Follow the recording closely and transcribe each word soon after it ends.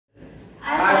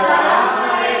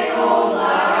Assalamualaikum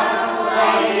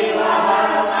warahmatullahi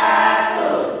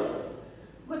wabarakatuh.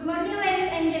 Good morning,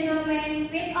 ladies and gentlemen.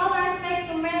 With all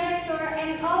respect to my lecturer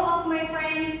and all of my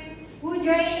friends who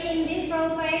joined in this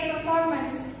role play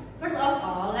performance. First of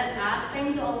all, let us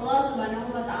thank to Allah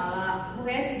Subhanahu wa Ta'ala who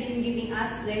has been giving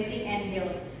us blessing and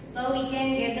health, so we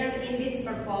can gather in this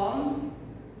performance.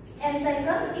 And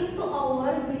second, into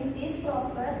our British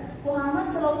prophet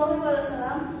Muhammad Sallallahu Alaihi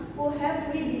Wasallam who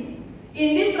have with it.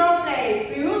 In this role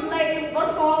play, we would like to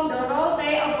perform the role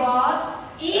play about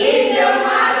In the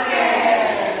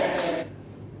market.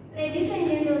 Ladies and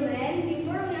gentlemen,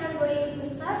 before we are going to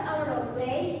start our role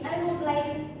play, I would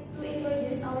like to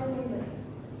introduce our member.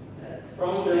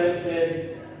 From the left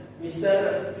side,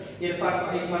 Mr. Irfan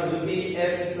Faik Marzuki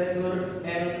as lecturer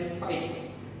and Faik.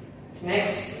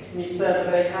 Next,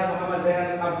 Mr. Rehan Muhammad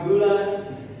Rehan Abdullah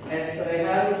as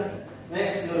Rehan.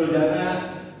 Next, Nurul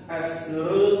Jana as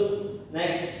Nurul.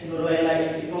 Next, Nurlaila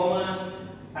Istiqomah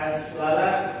as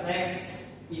Lala. Next,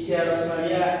 Isya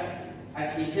Rosmalia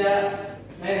as Isya.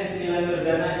 Next, Nila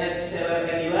Nurjana as Sela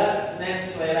Kanila.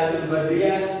 Next, Lailatul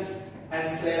Badriyah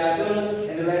as Lailatul.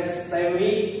 And the last time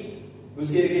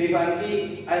Gusti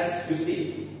Kirifanti as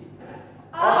Gusti.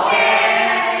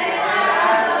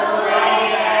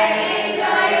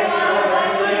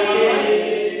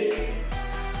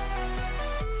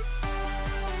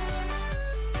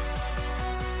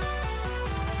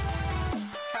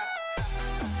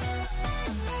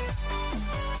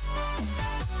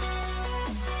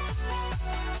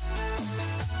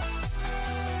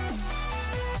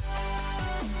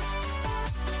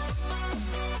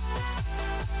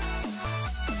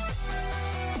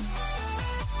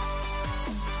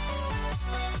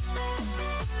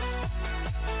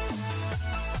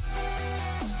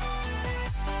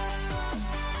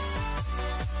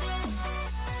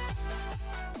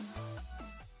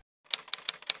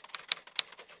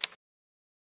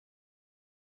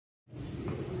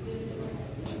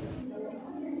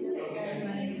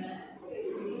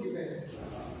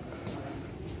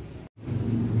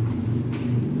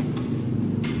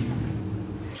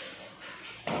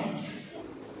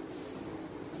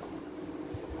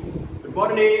 Good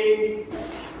morning.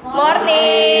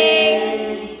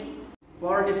 Morning.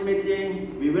 For this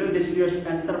meeting, we will discuss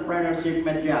entrepreneurship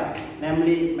material,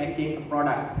 namely making a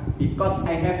product. Because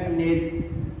I have a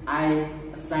need, I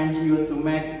assign you to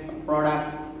make a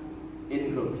product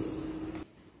in groups.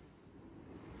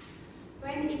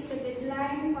 When is the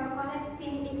deadline for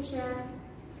collecting each year?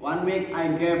 1 week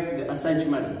I gave the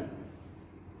assignment.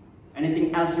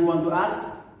 Anything else you want to ask?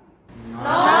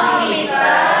 No,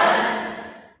 Mister.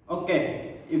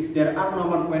 Okay, if there are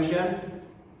no more questions,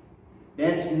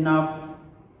 that's enough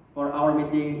for our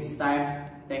meeting this time.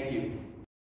 Thank you.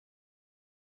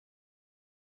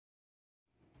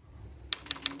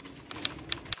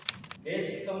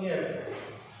 Yes, come here.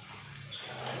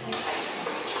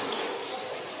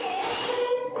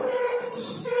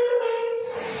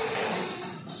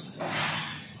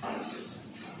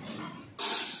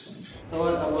 So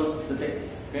what about the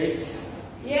text, guys?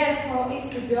 Yes, how is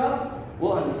the job?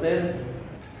 Who understand?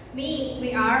 We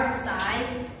are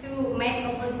assigned to make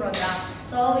a food product,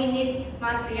 so we need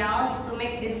materials to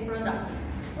make this product.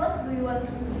 What do you want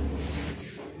to do?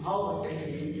 How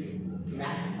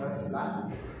math first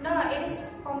one? No, it is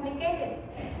complicated.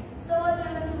 So what do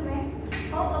you want to make?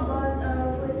 How about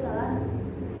food salad?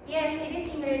 Yes,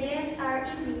 its ingredients are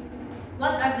easy.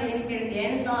 What are the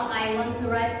ingredients? So I want to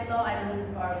write so I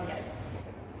don't forget.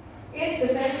 It's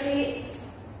the family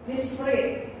this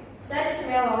fruit, such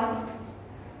melon,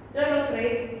 dragon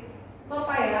fruit,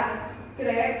 papaya,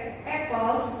 grape,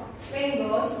 apples,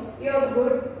 mangoes,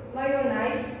 yogurt,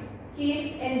 mayonnaise,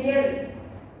 cheese, and jelly.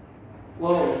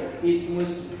 Wow, it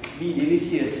must be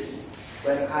delicious.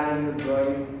 When are you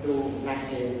going to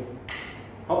make it?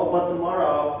 How about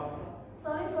tomorrow?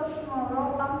 Sorry for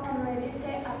tomorrow, I'm already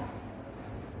take up.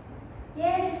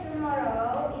 Yes,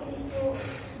 tomorrow. It is too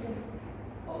soon.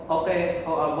 Okay,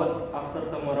 how about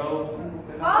after tomorrow?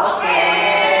 Okay.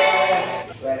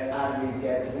 Where are you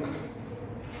getting?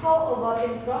 How about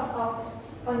in front of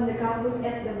on the campus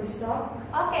at the bus stop?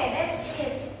 Okay, that's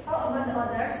it. How about the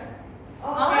others?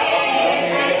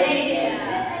 Great idea.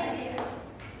 Good idea.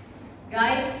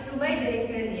 Guys, to buy the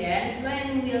ingredients,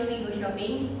 when will we go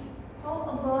shopping? How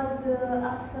about the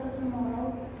after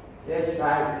tomorrow? Yes,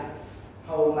 right.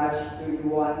 How much do you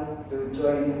want to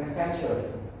join a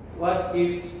venture? What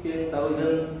if 10,000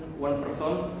 one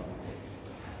person?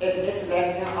 It is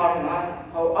letting or not.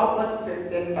 How about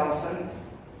 15,000?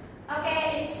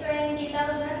 Okay, it's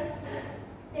 20,000.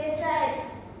 That's right.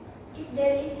 If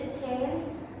there is a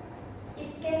chance,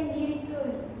 it can be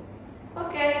returned.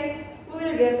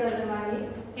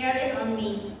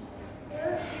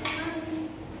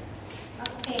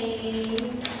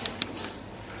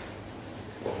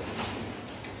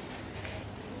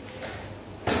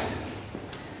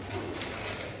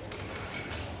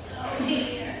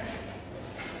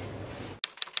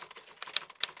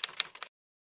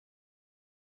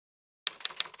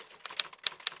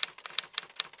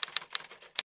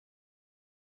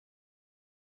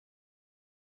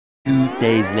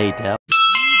 days later.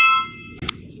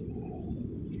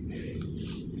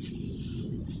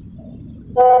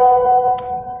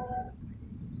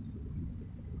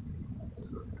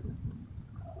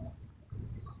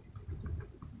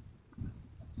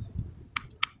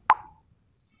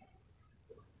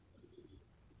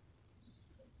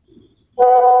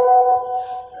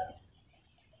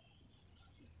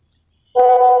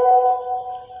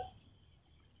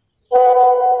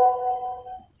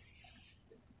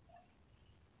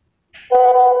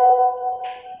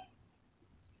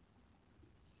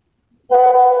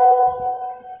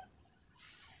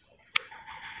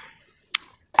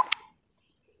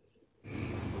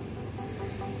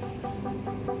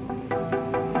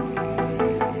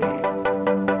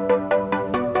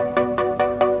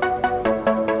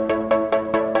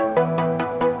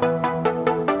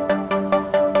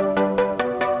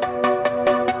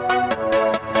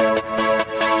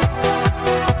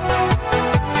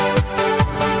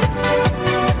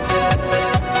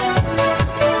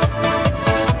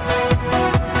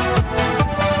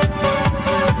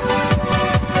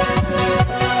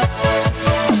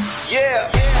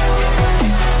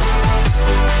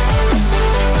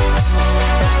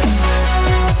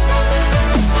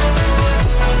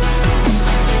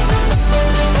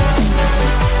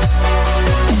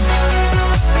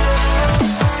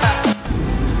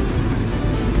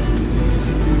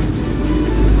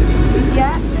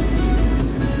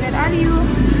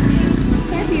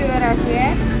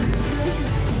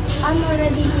 I'm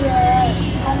already here.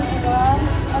 I'm the one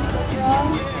of the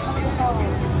front of the hall.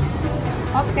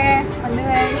 Okay, on the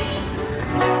way.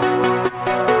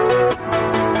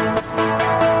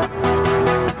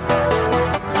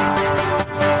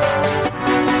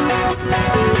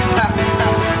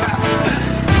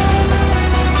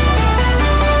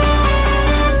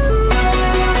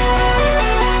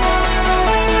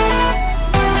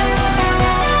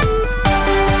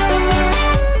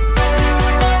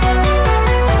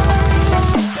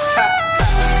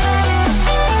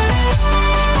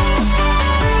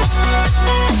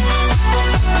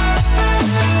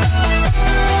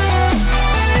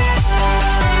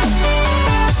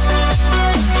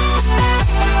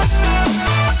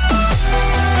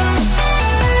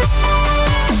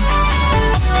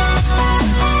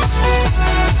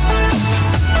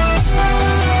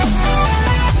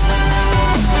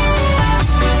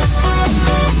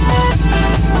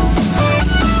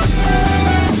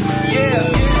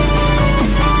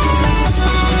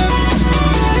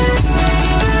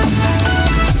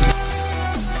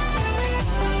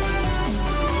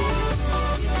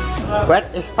 What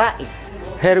is Faik?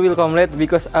 Here will come late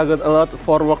because I got a lot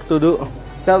for work to do.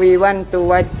 So we want to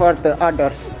wait for the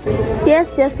others.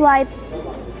 Yes, just wait.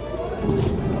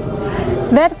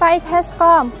 That bike has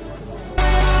come.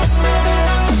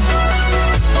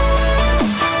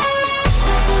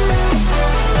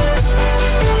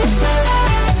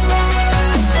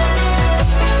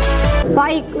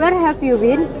 Faik, where have you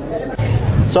been?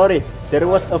 Sorry, there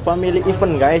was a family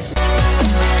event, guys.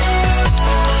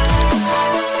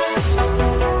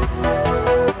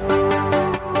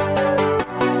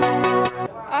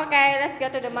 Okay, let's go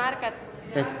to the market.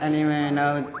 Does anyone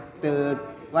know the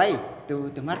way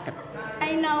to the market?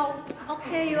 I know.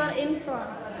 Okay, you are in front.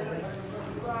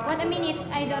 What a minute,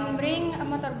 I don't bring a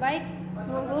motorbike.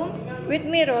 Boom. With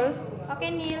me, Rul.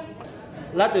 Okay, Neil.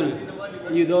 Latul,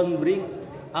 you don't bring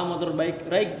a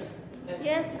motorbike, right?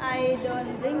 Yes, I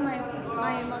don't bring my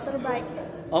motorbike.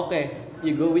 Okay,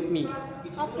 you go with me.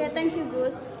 Okay, thank you,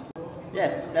 Gus.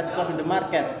 Yes, let's go to the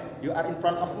market. You are in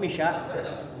front of me, Sha.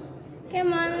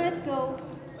 Come on, let's go.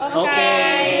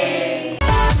 Okay.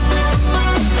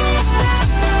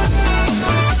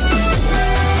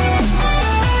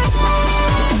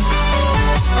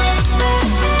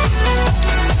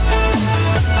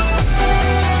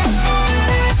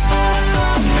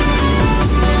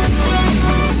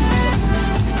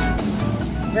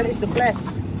 Where is the place?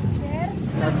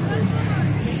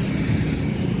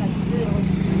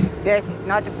 There's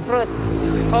not fruit.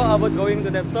 How about going to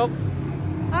that shop?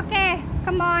 Okay,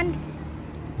 come on.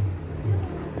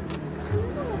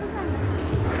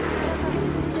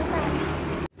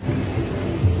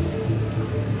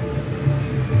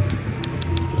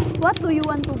 What do you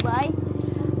want to buy?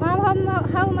 Mom,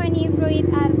 how many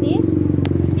fruit are these?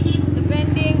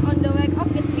 Depending on the weight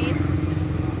of it, miss.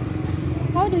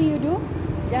 How do you do?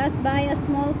 Just buy a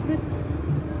small fruit.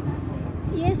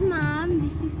 Yes, Mom,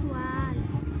 this is one.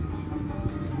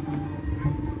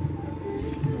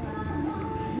 This is one.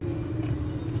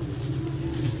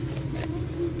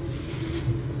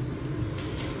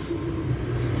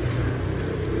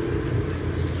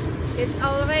 It's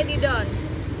already done.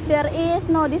 There is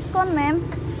no discount, ma'am.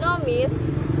 No, miss.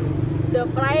 The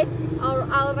price are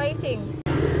all rising.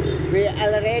 We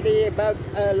already bought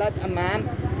a lot, ma'am.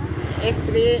 Is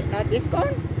there not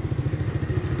discount?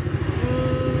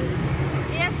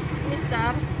 Yes,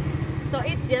 mister. So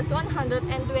it's just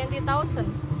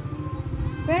 120,000.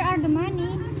 Where are the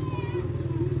money?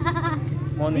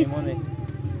 Money.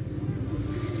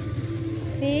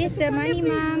 This the money,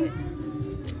 ma'am.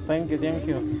 Thank you.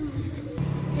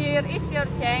 Here is your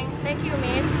change. Thank you,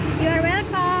 miss. You are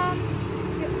welcome.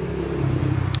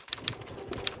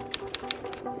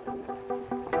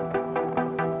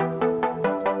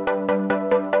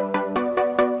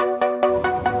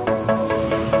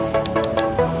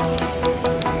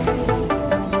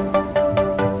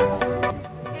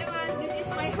 This is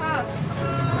my house.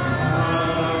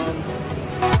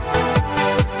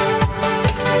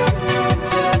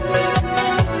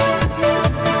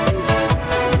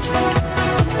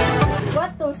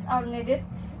 What tools are needed?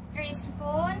 3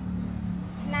 spoon,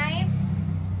 knife,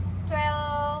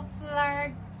 12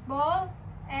 large bowl,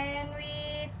 and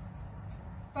with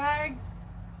bar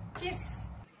cheese.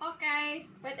 Okay,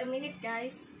 wait a minute,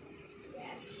 guys.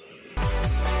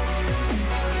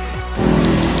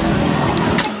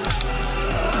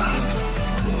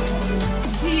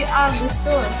 Here are the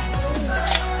tools.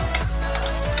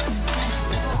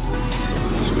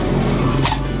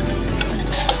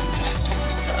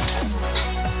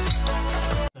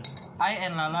 I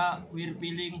and Lala we're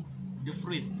peeling the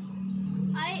fruit.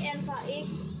 I and Faik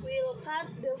will cut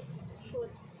the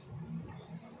fruit.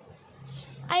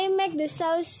 I make the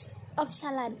sauce of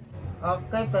salad.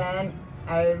 Okay, friend.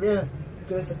 I will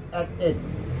just add it.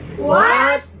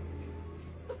 What?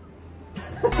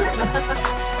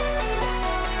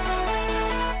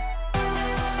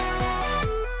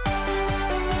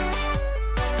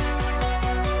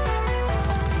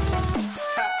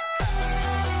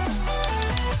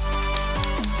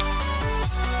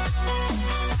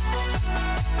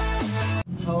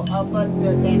 How about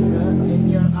the tester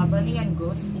in your opinion,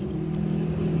 Gus?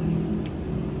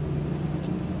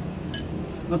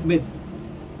 Not bad.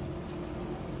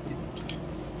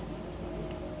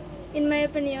 In my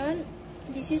opinion,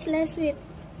 this is less sweet.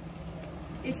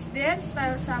 Is there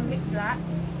style some with black?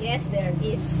 Yes, there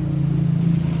is.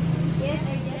 Yes,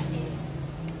 I just ate.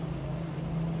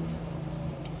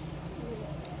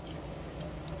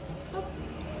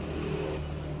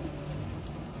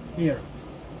 Here.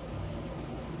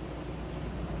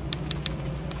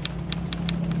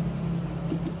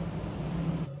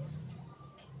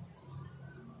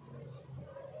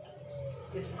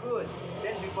 It's good.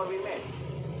 Then before we met.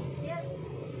 Yes,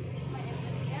 it's my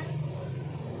opinion.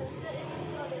 The food is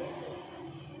so delicious.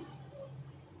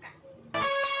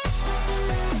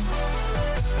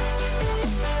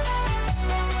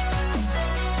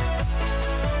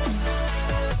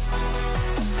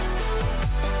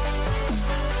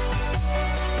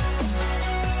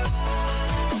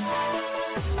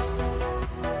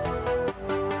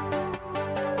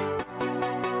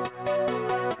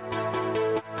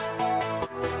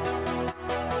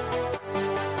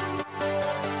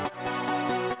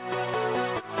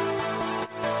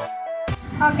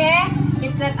 Okay,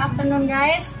 it's that afternoon,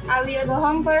 guys. I will go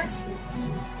home first.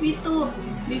 Me too,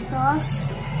 because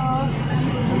of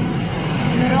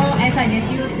Nurul, I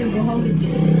suggest you to go home with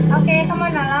me. Okay, come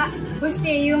on, Lala.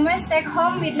 Gusti, you must take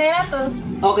home with Lela too.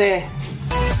 Okay.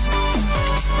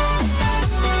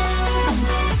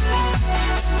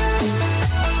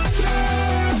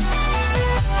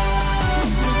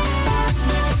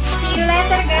 See you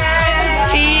later,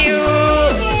 guys. See you.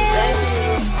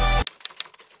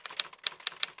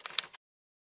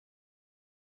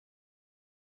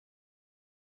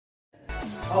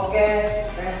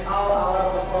 Okay, that's all our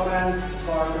performance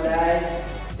for today.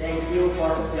 Thank you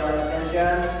for your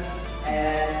attention,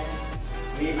 and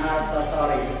we are so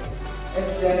sorry if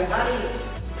there are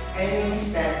any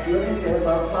mistakes during the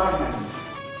performance.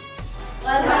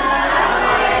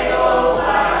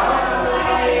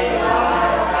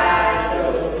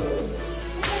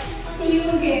 See you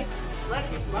again.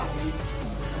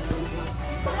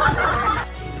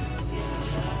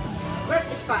 Where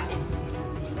is Faik?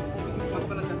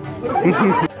 Okay,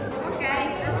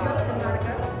 let's go to the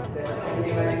market.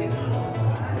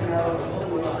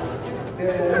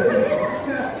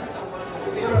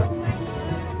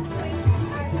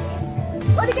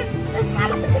 Oh, dikit.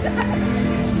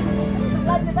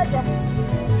 Lanjut aja.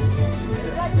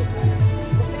 Lanjut.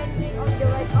 Depending on the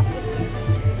weight of it.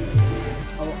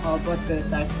 How about the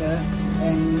tester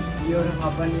and your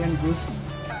opinion, Gus?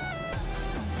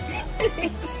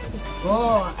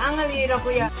 Oh, ang alira ko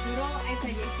ya. Nurul, I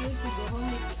suggest you to go home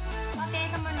with me.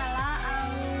 Okay, come on, Lala.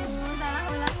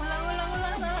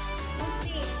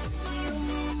 Musti.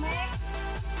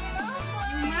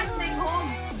 You must take home.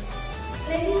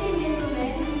 Ladies and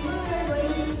gentlemen, before we are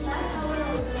going to start our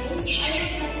role play,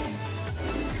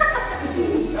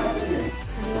 I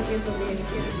would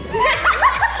like